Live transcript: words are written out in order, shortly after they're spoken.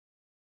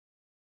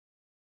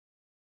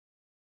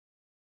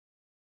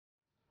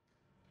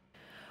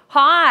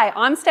Hi,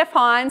 I'm Steph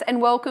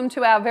and welcome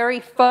to our very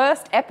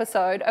first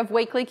episode of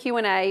Weekly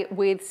Q&A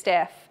with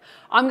Steph.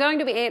 I'm going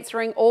to be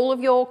answering all of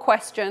your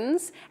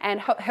questions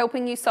and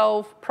helping you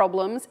solve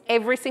problems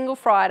every single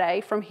Friday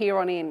from here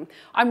on in.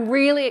 I'm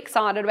really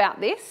excited about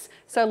this,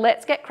 so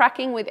let's get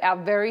cracking with our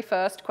very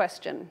first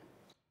question.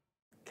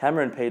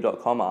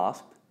 CameronP.com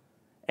asked,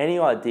 any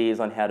ideas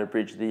on how to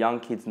bridge the young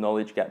kids'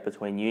 knowledge gap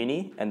between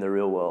uni and the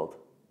real world?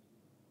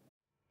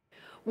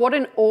 What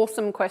an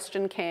awesome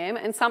question, Cam,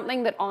 and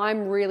something that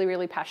I'm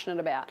really passionate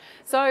about.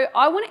 So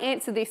I want to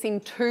answer this in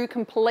two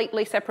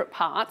completely separate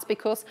parts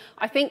because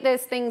I think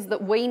there's things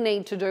that we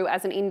need to do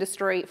as an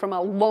industry from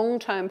a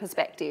long-term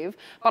perspective,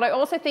 but I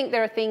also think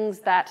there are things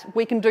that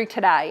we can do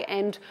today,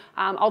 and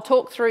I'll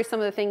talk through some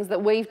of the things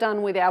that we've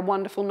done with our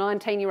wonderful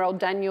 19-year-old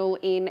Daniel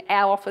in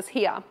our office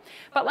here.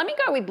 But let me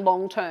go with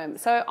long-term.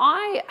 So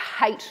I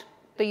hate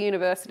the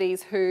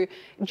universities who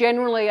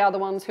generally are the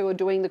ones who are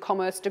doing the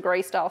commerce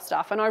degree style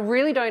stuff. And I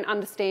really don't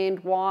understand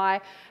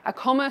why a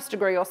commerce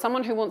degree or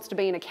someone who wants to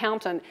be an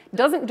accountant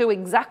doesn't do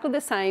exactly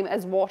the same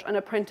as what an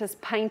apprentice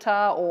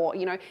painter or,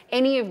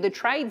 any of the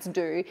trades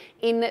do,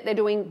 in that they're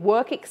doing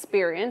work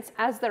experience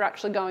as they're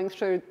actually going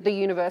through the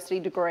university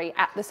degree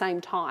at the same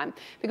time.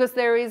 Because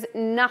there is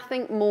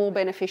nothing more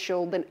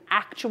beneficial than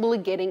actually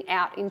getting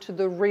out into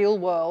the real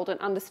world and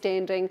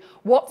understanding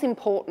what's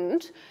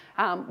important,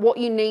 what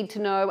you need to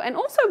know, and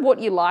also what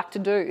you like to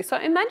do. So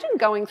imagine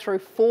going through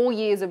 4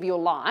 years of your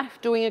life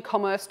doing a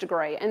commerce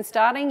degree and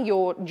starting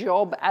your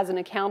job as an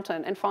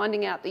accountant and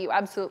finding out that you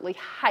absolutely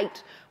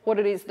hate what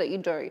it is that you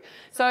do.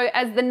 So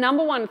as the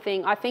number one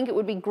thing, I think it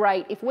would be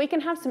great if we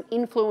can have some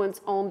influence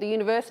on the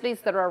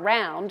universities that are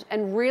around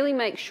and really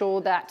make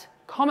sure that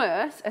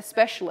commerce,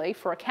 especially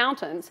for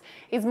accountants,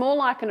 is more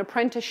like an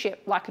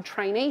apprenticeship, like a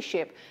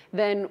traineeship,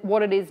 than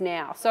what it is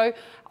now. So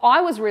I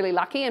was really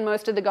lucky, and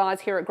most of the guys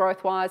here at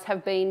Growthwise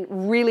have been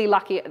really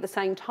lucky at the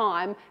same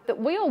time, that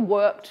we all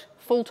worked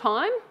full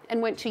time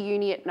and went to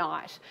uni at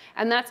night.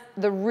 And that's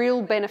the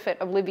real benefit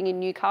of living in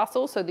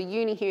Newcastle. So the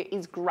uni here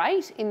is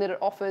great in that it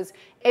offers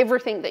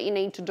everything that you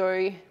need to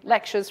do,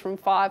 lectures from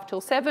 5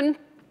 till 7,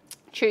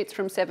 shoots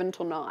from 7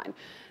 till 9.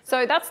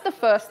 So that's the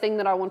first thing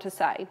that I want to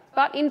say.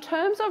 But in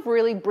terms of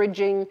really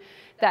bridging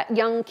that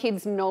young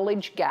kids'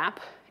 knowledge gap,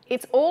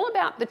 it's all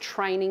about the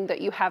training that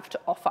you have to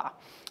offer.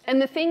 And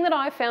the thing that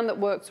I found that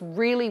works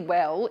really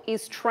well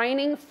is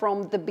training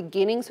from the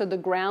beginning, so the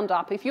ground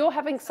up. If you're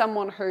having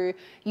someone who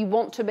you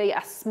want to be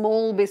a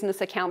small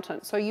business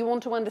accountant, so you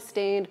want to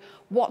understand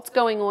what's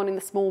going on in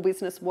the small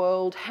business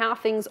world, how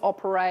things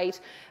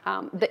operate,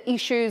 the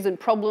issues and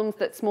problems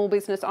that small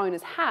business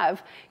owners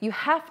have, you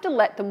have to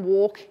let them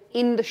walk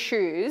in the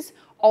shoes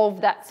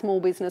of that small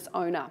business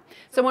owner.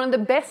 So one of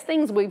the best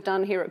things we've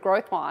done here at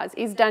Growthwise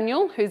is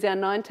Daniel, who's our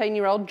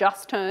 19-year-old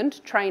just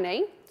turned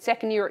trainee,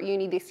 second year at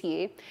uni this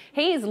year.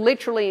 He is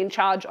literally in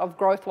charge of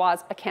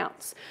Growthwise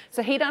accounts.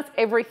 So he does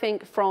everything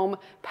from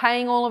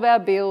paying all of our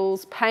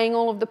bills, paying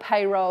all of the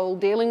payroll,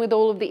 dealing with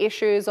all of the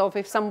issues of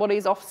if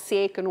somebody's off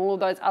sick and all of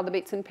those other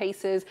bits and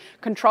pieces,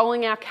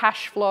 controlling our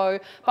cash flow.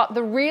 But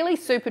the really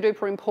super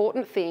duper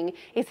important thing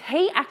is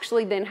he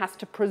actually then has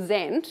to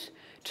present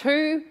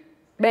to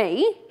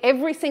me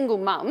every single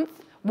month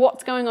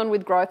what's going on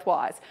with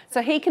Growthwise.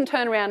 So he can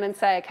turn around and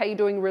say, okay, you're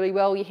doing really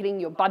well, you're hitting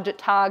your budget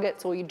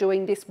targets, or you're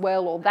doing this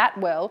well or that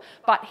well,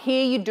 but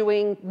here you're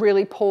doing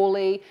really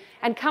poorly,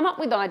 and come up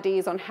with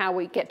ideas on how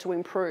we get to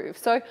improve.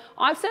 So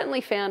I've certainly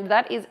found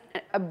that is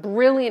a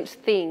brilliant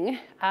thing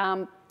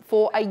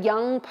for a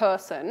young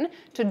person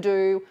to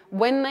do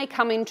when they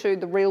come into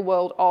the real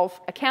world of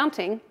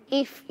accounting,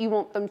 if you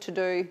want them to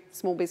do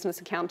small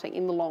business accounting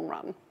in the long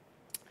run.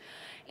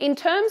 In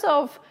terms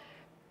of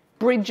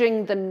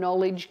bridging the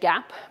knowledge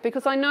gap,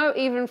 because I know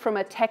even from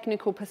a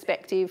technical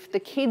perspective, the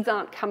kids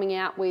aren't coming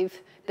out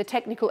with the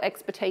technical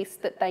expertise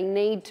that they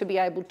need to be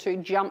able to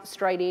jump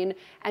straight in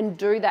and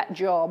do that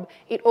job.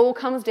 It all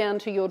comes down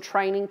to your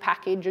training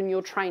package and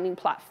your training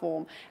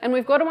platform. And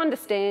we've got to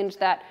understand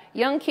that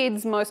young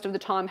kids most of the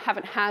time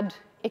haven't had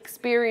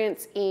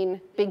experience in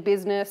big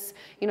business.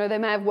 They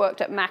may have worked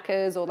at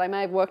Macca's or they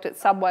may have worked at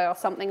Subway or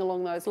something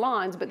along those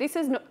lines, but this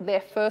is not their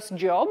first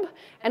job,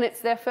 and it's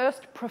their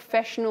first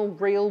professional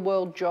real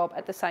world job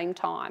at the same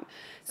time.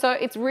 So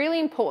it's really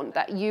important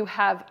that you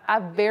have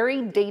a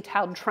very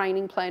detailed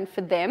training plan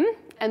for them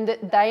and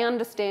that they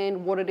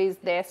understand what it is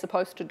they're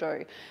supposed to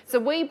do. So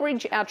we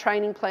bridge our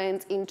training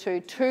plans into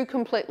two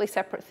completely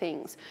separate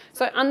things.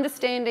 So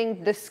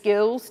understanding the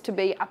skills to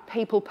be a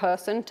people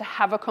person, to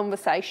have a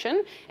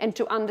conversation, and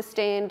to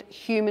understand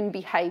human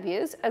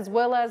behaviours, as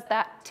well as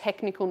that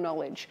technical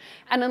knowledge.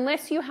 And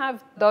unless you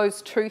have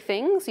those two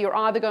things, you're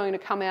either going to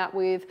come out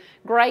with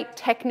great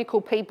technical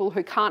people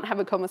who can't have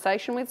a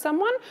conversation with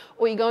someone,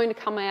 or you're going to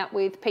come out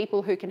with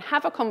people who can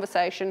have a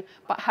conversation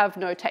but have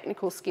no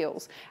technical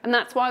skills. And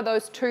that's why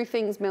those two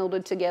things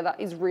melded together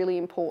is really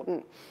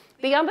important.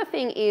 The other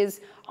thing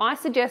is, I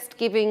suggest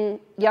giving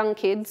young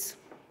kids,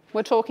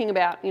 we're talking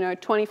about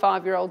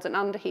 25-year-olds and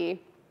under here,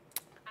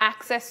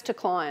 access to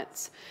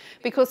clients,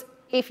 because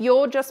If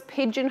you're just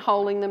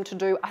pigeonholing them to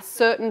do a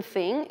certain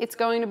thing, it's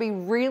going to be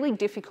really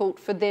difficult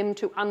for them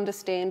to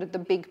understand the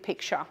big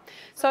picture.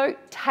 So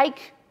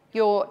take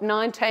your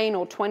 19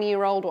 or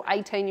 20-year-old or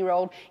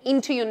 18-year-old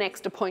into your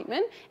next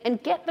appointment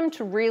and get them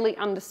to really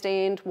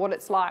understand what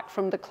it's like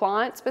from the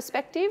client's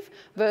perspective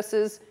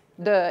versus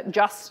the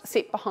just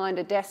sit behind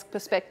a desk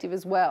perspective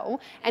as well,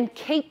 and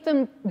keep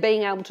them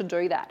being able to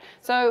do that.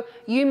 So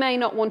you may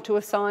not want to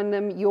assign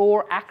them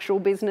your actual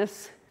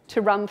business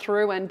to run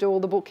through and do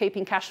all the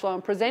bookkeeping, cash flow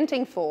and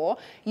presenting for.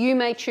 You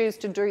may choose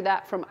to do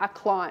that from a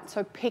client.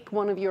 So pick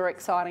one of your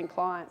exciting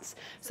clients.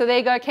 So there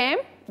you go, Cam.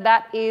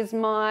 That is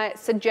my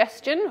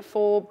suggestion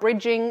for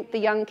bridging the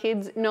young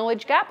kids'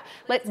 knowledge gap.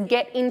 Let's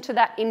get into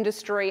that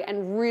industry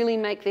and really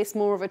make this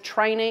more of a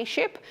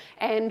traineeship,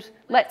 and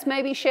let's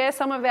maybe share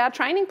some of our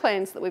training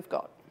plans that we've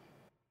got.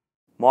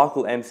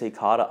 Michael MC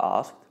Carter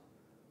asked,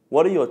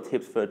 what are your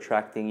tips for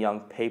attracting young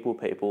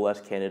people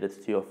as candidates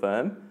to your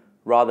firm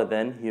rather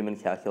than human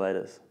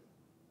calculators?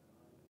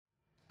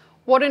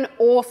 What an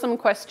awesome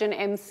question,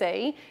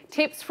 MC.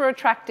 Tips for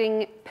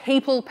attracting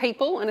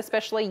people, and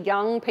especially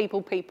young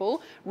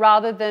people,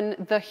 rather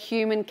than the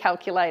human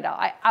calculator.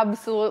 I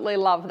absolutely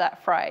love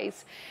that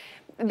phrase.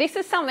 This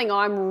is something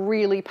I'm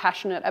really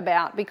passionate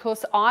about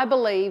because I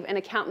believe an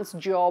accountant's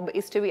job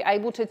is to be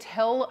able to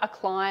tell a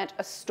client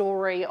a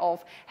story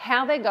of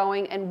how they're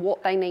going and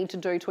what they need to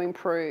do to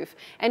improve.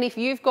 And if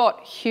you've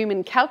got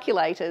human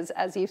calculators,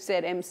 as you've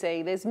said,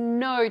 MC, there's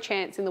no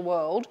chance in the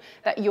world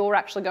that you're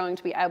actually going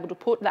to be able to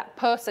put that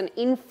person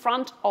in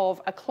front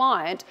of a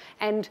client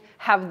and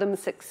have them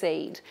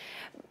succeed.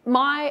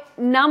 My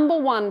number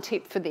one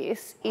tip for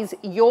this is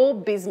your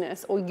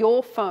business or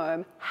your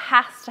firm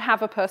has to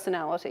have a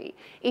personality.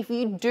 If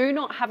you do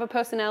not have a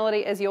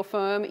personality as your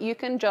firm, you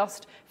can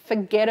just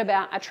forget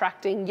about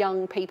attracting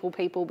young people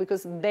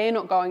because they're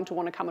not going to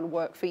want to come and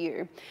work for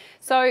you.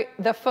 So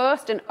the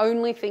first and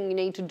only thing you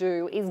need to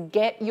do is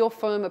get your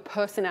firm a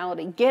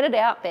personality. Get it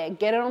out there,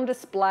 get it on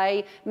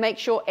display, make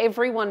sure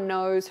everyone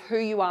knows who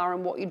you are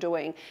and what you're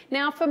doing.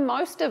 Now, for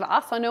most of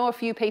us, I know a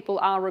few people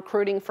are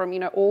recruiting from,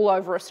 all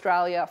over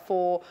Australia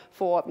for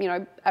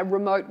a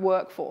remote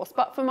workforce,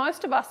 but for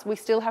most of us, we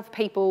still have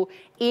people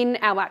in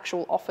our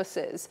actual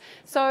offices.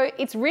 So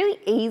it's really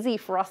easy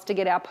for us to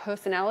get our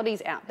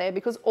personalities out there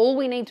because all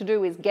we need to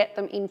do is get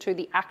them into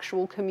the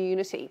actual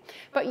community.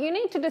 But you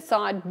need to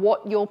decide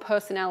what your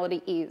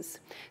personality is.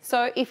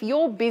 So if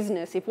your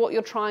business, if what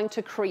you're trying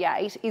to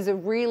create is a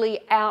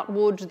really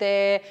outward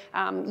there,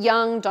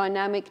 young,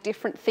 dynamic,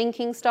 different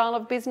thinking style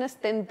of business,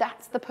 then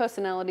that's the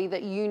personality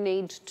that you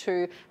need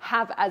to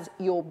have as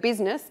your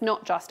business,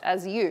 not just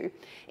as you.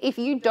 If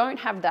you don't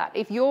have that,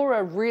 if you're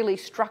a really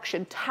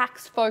structured,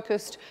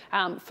 tax-focused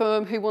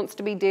firm who wants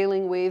to be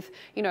dealing with,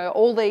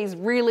 all these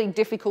really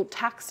difficult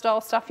tax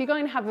style stuff, you're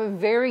going to have a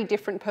very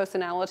different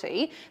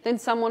personality than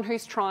someone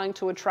who's trying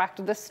to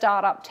attract the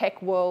startup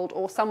tech world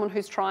or someone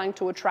who's trying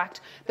to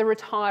attract the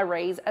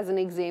retirees, as an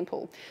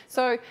example.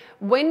 So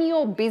when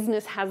your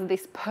business has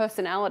this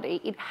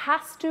personality, it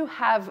has to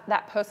have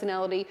that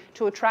personality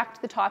to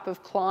attract the type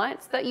of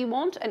clients that you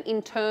want, and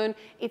in turn,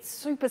 it's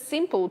super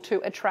simple to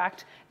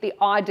attract the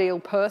ideal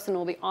person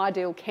or the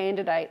ideal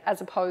candidate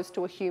as opposed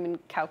to a human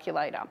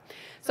calculator.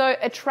 So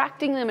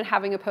attracting them and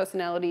having a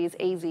personality is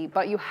easy,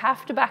 but you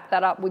have to back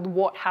that up with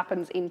what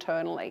happens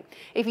internally.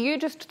 If you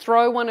just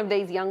throw one of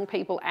these young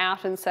people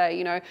out and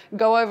say,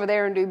 go over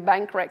there and do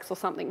bank recs or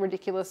something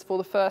ridiculous for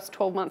the first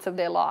 12 months of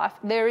their life,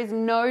 there is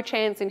no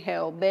chance in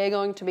hell they're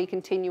going to be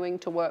continuing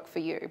to work for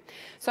you.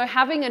 So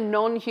having a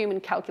non-human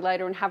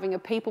calculator and having a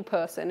people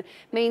person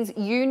means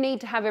you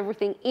need to have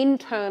everything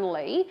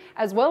internally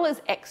as well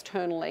as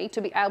externally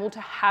to be able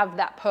to have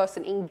that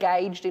person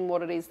engaged in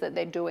what it is that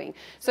they're doing.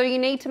 So you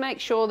need to make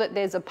sure that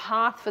there's a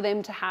path for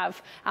them to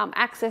have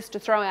access to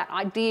throw out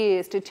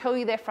ideas, to tell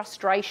you their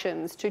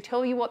frustrations, to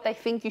tell you what they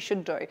think you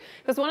should do.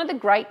 Because one of the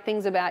great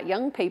things about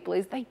young people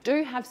is they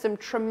do have some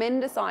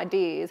tremendous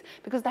ideas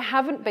because they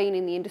haven't been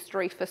in the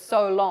industry for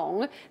so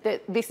long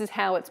that this is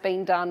how it's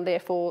been done,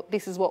 therefore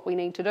this is what we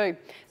need to do.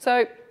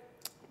 So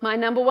my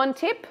number one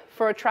tip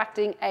for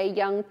attracting a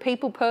young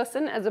people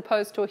person as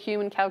opposed to a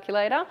human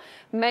calculator,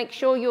 make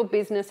sure your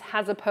business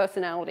has a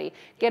personality.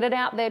 Get it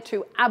out there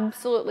to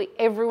absolutely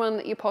everyone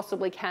that you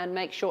possibly can.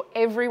 Make sure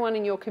everyone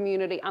in your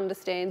community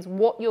understands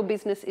what your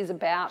business is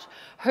about,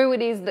 who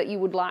it is that you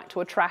would like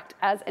to attract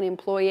as an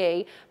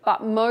employee,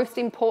 but most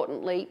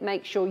importantly,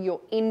 make sure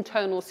your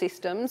internal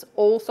systems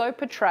also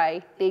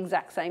portray the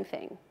exact same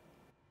thing.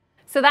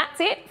 So that's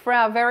it for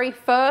our very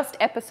first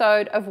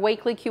episode of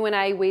Weekly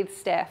Q&A with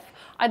Steph.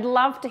 I'd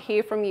love to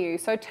hear from you.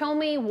 So tell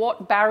me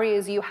what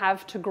barriers you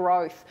have to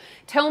growth.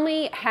 Tell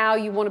me how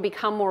you want to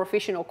become more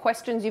efficient or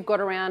questions you've got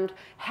around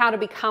how to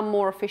become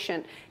more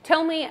efficient.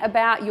 Tell me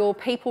about your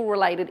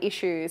people-related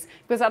issues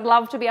because I'd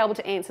love to be able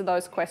to answer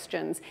those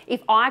questions.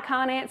 If I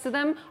can't answer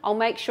them, I'll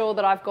make sure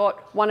that I've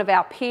got one of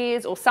our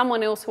peers or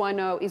someone else who I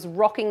know is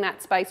rocking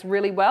that space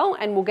really well,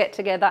 and we'll get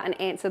together and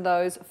answer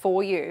those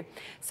for you.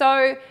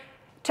 So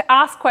To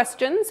ask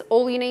questions,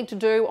 all you need to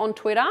do on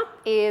Twitter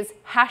is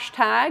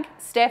hashtag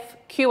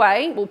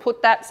StephQA. We'll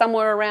put that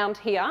somewhere around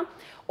here.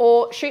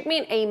 Or shoot me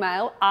an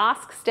email,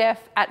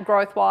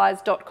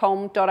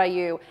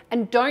 asksteph@growthwise.com.au.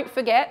 And don't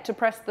forget to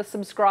press the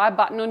subscribe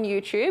button on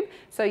YouTube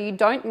so you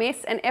don't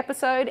miss an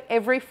episode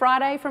every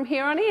Friday from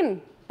here on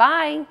in.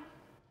 Bye.